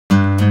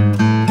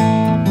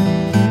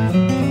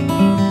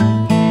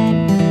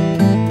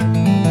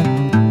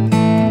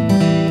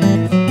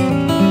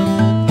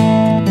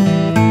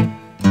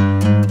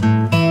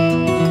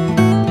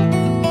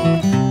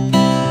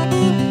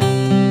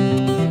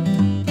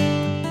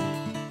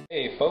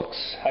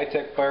Folks,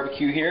 Hi-Tech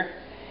Barbecue here,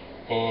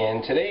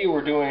 and today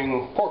we're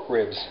doing pork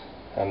ribs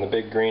on the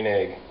Big Green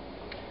Egg.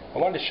 I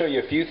wanted to show you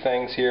a few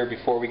things here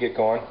before we get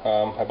going.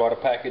 I bought a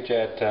package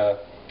at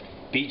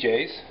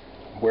BJ's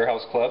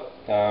Warehouse Club.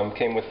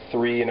 Came with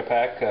 3 in a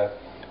pack,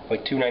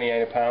 like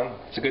 $2.99 a pound.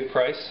 It's a good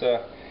price.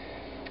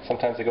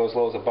 Sometimes it goes as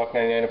low as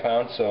 $1.99 a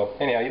pound. So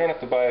anyhow, you don't have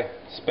to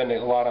spend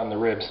a lot on the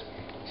ribs.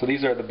 So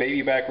these are the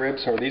baby back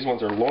ribs, or these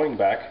ones are loin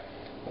back.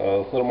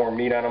 A little more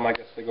meat on them. I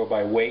guess they go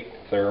by weight.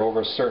 If they're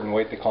over a certain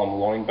weight, they call them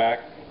loin back.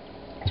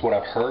 That's what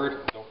I've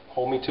heard. Don't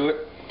hold me to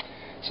it.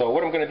 So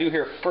what I'm going to do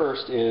here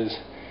first is,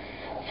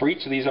 for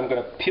each of these, I'm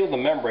going to peel the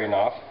membrane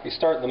off. You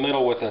start in the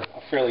middle with a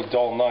fairly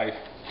dull knife,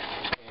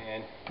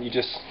 and you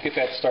just get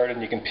that started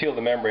and you can peel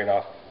the membrane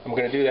off. I'm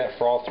going to do that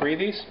for all 3 of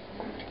these,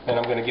 and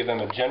I'm going to give them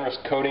a generous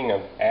coating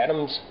of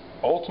Adams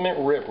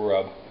Ultimate Rib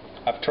Rub.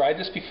 I've tried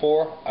this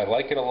before. I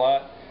like it a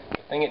lot.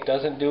 The thing it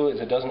doesn't do is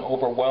it doesn't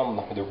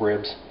overwhelm the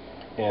ribs,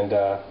 and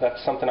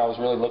that's something I was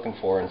really looking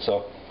for. And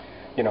so,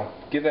 you know,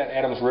 give that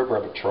Adams Rib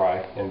Rub a try,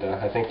 and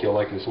I think you'll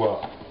like it as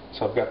well.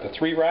 So I've got the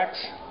 3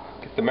 racks.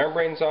 Get the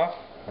membranes off,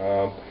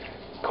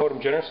 coat them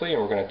generously,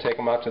 and we're going to take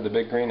them out to the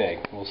Big Green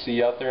Egg. We'll see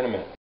you out there in a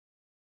minute.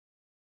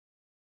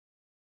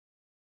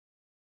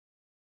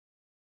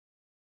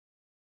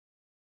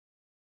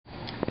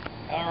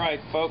 Alright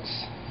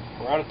folks,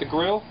 we're out at the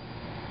grill.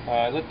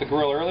 I lit the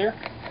grill earlier.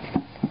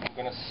 I'm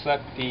going to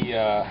set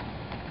the,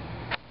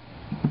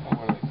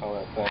 what do they call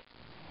that thing?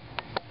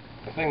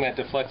 The thing that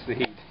deflects the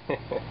heat.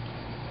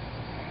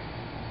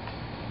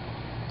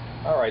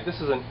 Alright, this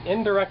is an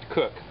indirect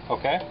cook,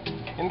 okay?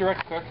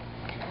 Indirect cook.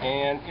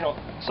 And, you know,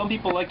 some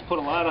people like to put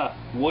a lot of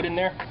wood in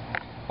there.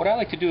 What I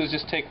like to do is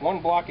just take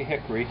 1 block of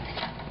hickory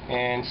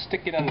and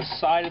stick it on the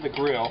side of the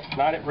grill,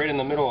 not right in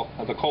the middle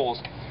of the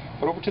coals,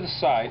 but over to the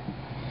side.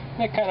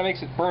 And it kind of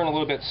makes it burn a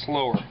little bit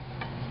slower.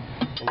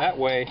 And that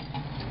way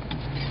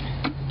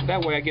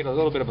I get a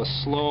little bit of a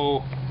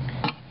slow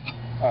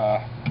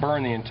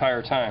burn the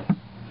entire time.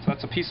 So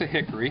that's a piece of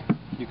hickory.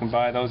 You can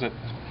buy those at,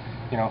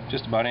 you know,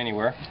 just about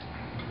anywhere.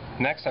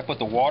 Next, I put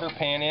the water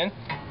pan in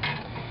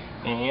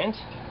and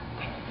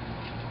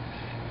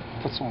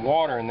put some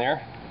water in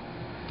there.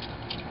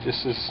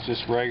 This is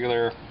just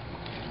regular,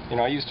 you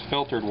know, I used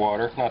filtered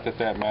water. Not that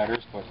that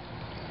matters, but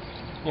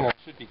you know, it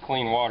should be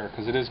clean water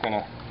because it is going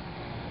to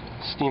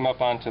steam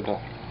up onto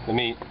the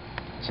meat.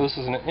 So this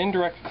is an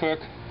indirect cook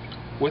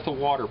with a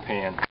water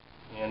pan,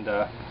 and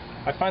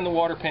I find the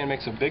water pan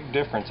makes a big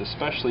difference,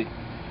 especially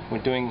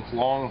when doing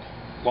long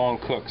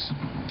cooks.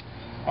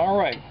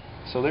 Alright,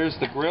 so there's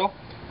the grill.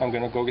 I'm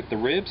going to go get the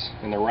ribs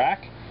in the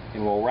rack,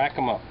 and we'll rack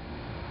them up.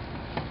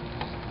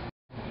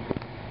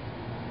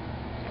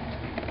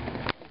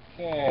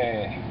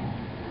 Okay.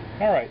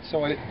 Alright,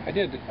 so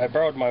I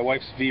borrowed my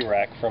wife's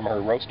V-rack from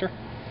her roaster,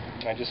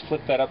 and I just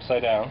flipped that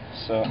upside down,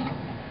 so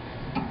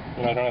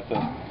you know, I don't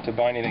have to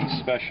buy anything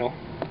special.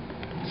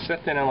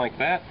 Set that in like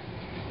that.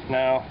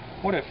 Now,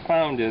 what I've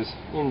found is,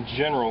 in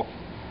general,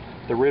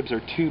 the ribs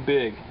are too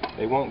big.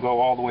 They won't go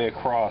all the way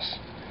across.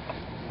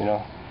 You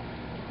know,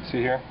 see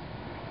here?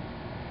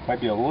 Might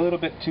be a little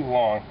bit too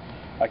long.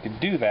 I could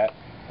do that,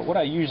 but what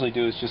I usually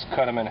do is just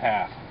cut them in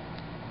half.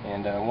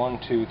 And 1,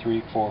 2,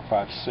 3, 4,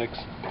 5, 6.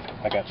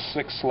 I got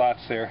 6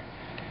 slots there.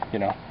 You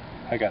know,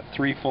 I got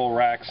 3 full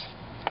racks.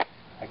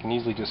 I can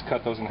easily just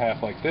cut those in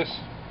half like this,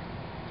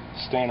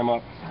 stand them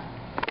up,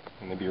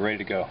 and they'll be ready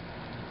to go.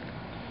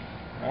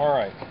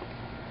 Alright.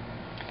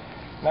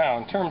 Now,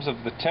 in terms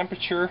of the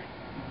temperature,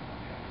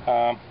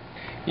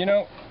 you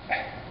know,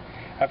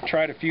 I've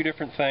tried a few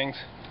different things.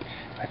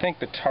 I think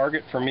the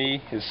target for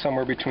me is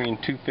somewhere between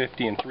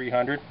 250 and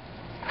 300.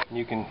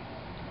 You can,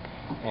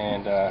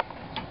 and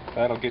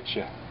that'll get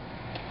you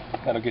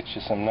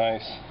some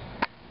nice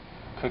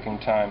cooking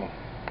time and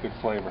good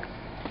flavor.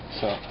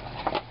 So,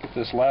 get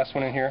this last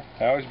one in here.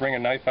 I always bring a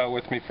knife out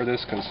with me for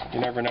this because you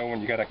never know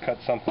when you got to cut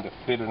something to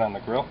fit it on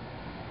the grill.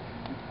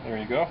 There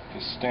you go.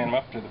 Just stand them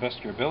up to the best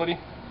of your ability.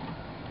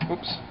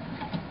 Oops,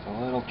 it's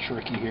a little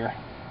tricky here.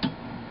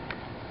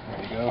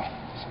 There you go.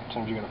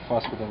 Sometimes you got to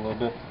fuss with it a little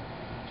bit.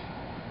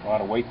 A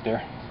lot of weight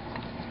there.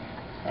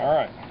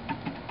 Alright.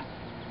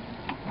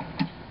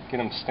 Get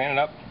them standing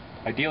up.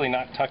 Ideally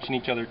not touching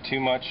each other too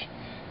much.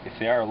 If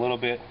they are a little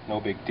bit, no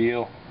big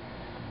deal.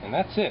 And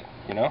that's it.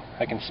 You know,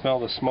 I can smell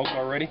the smoke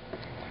already.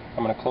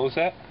 I'm going to close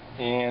that.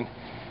 And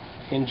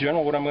in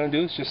general, what I'm going to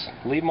do is just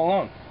leave them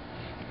alone.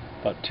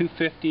 About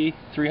 250,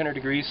 300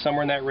 degrees,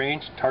 somewhere in that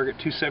range. Target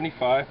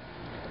 275.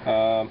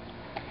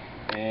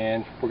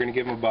 And we're going to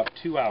give them about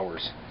 2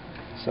 hours.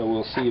 So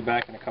we'll see you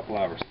back in a couple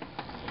hours.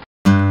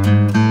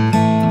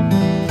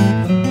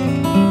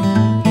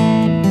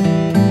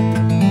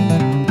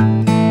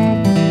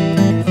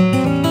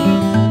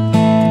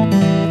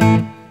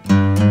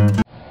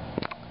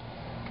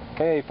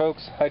 Hey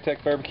folks,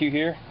 Hi-Tech Barbecue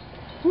here.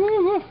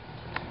 Woo-hoo!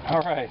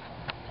 Alright,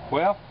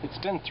 well, it's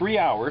been 3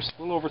 hours,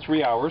 a little over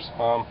 3 hours.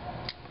 I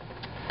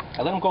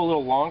let them go a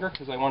little longer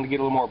because I wanted to get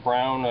a little more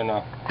brown and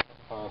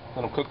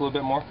let them cook a little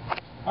bit more.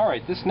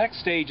 Alright, this next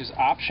stage is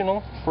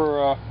optional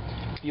for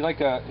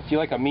if you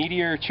like a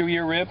meatier,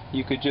 chewier rib,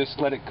 you could just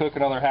let it cook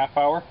another half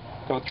hour,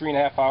 go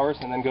 3.5 hours,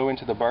 and then go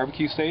into the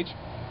barbecue stage.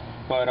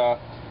 But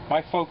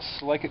my folks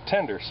like it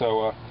tender,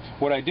 so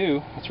what I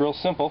do, it's real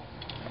simple.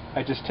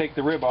 I just take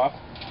the rib off,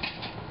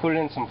 put it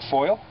in some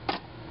foil,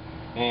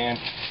 and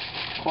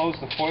close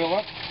the foil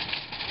up,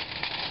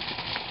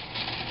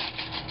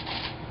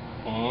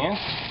 and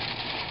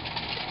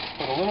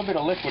put a little bit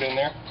of liquid in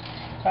there.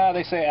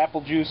 They say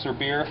apple juice or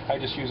beer. I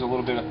just use a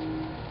little bit of.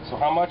 So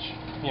how much?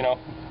 You know,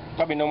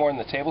 probably no more than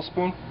a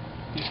tablespoon.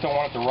 You just don't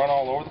want it to run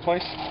all over the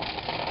place.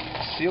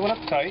 Seal it up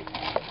tight,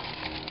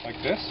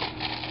 like this.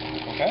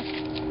 Okay.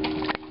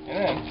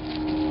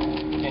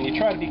 And you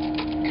try to be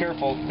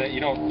careful that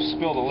you don't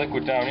spill the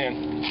liquid down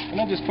in, and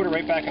then just put it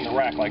right back in the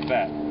rack like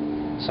that.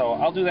 So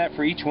I'll do that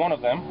for each one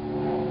of them,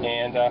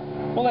 and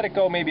we'll let it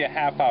go maybe a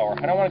half hour.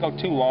 I don't want to go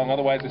too long,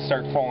 otherwise it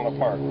starts falling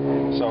apart.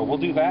 So we'll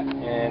do that,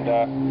 and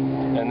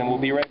then we'll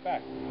be right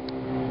back.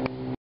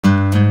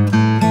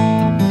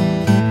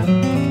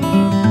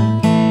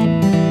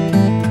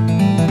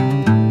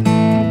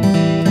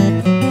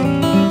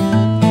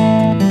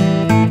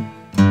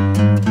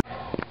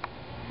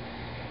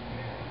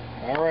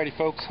 Alrighty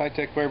folks,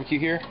 Hi-Tech Barbecue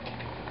here.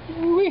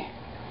 Whee!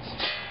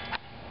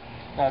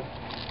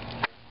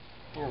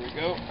 Here we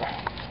go.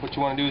 What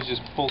you want to do is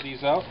just pull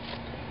these out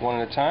one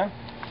at a time,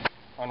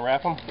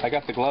 unwrap them. I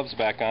got the gloves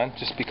back on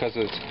just because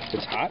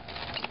it's hot.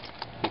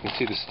 You can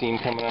see the steam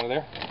coming out of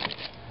there,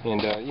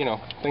 and you know,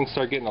 things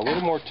start getting a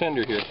little more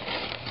tender here.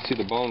 See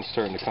the bones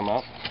starting to come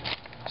out.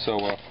 So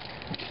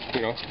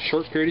you know,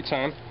 short period of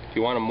time. If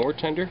you want them more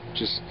tender,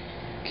 just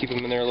keep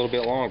them in there a little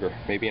bit longer,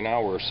 maybe an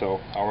hour or so,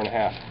 hour and a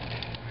half.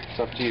 It's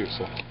up to you.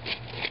 So,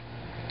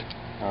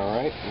 all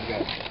right, we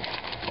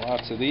got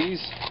lots of these.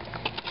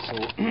 So,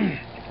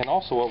 and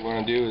also what we're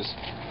going to do is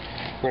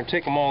we're going to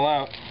take them all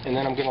out, and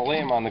then I'm going to lay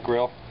them on the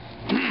grill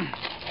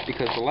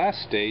because the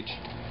last stage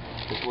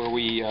is where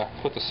we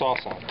put the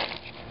sauce on.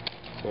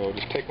 So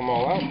just take them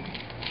all out,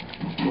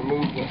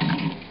 remove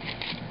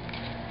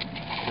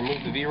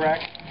the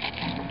V-rack,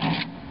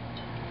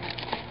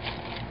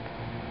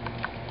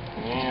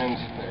 and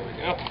there we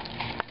go.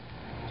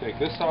 Take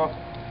this off.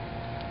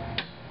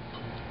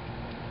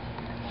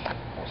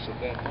 I'll set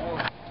that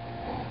down.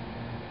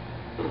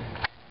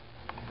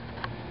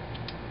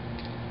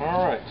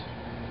 Alright,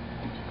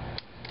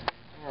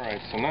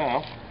 so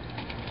now,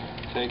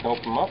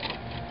 open them up.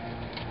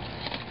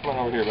 Come on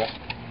over here, Beth.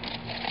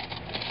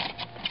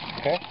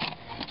 Okay,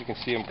 you can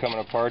see them coming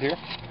apart here.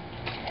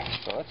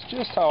 So that's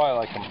just how I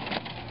like them.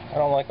 I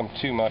don't like them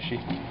too mushy.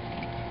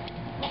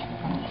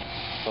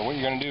 So what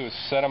you're going to do is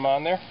set them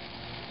on there.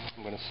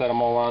 I'm going to set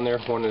them all on there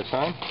one at a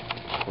time,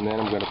 and then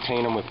I'm going to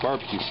paint them with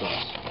barbecue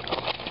sauce.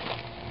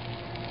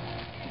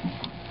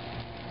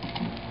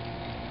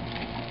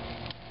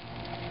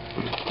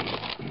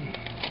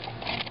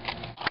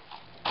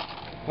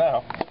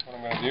 Now, what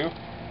I'm going to do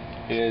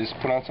is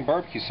put on some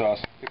barbecue sauce.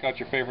 Pick out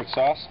your favorite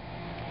sauce.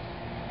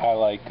 I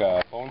like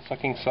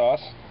bone-sucking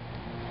sauce.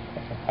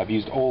 I've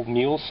used Old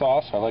Mule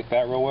sauce. I like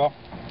that real well.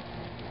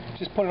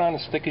 Just put it on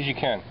as thick as you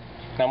can.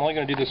 Now I'm only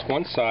going to do this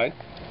one side,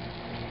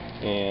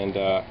 and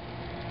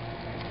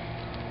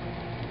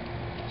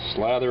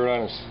slather it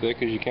on as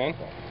thick as you can.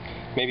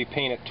 Maybe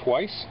paint it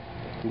twice.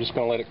 I'm just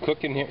going to let it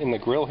cook in the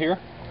grill here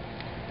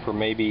for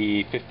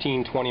maybe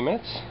 15-20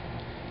 minutes.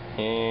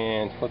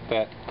 And let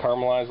that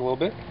caramelize a little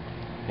bit,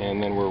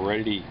 and then we're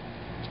ready to eat.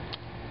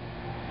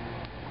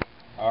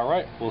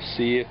 Alright, we'll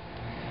see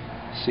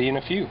you in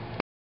a few.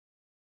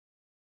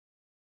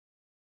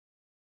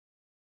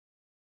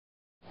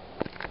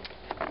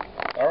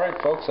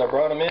 Alright folks, I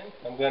brought them in.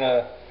 I'm going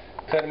to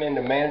cut them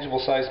into manageable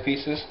sized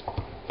pieces.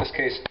 In this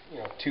case, you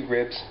know, two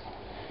ribs,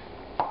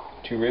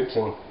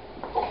 and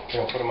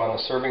put them on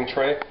the serving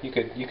tray. You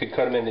could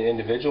cut them into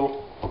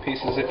individual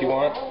pieces if you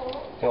want.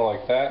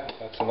 Like that.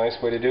 That's a nice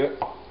way to do it.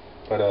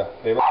 But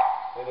they look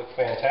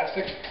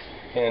fantastic,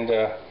 and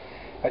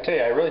I tell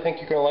you, I really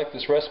think you're going to like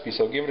this recipe.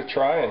 So give it a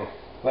try and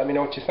let me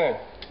know what you think.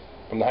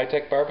 From the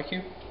Hi-Tech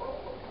Barbecue,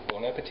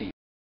 bon appetit.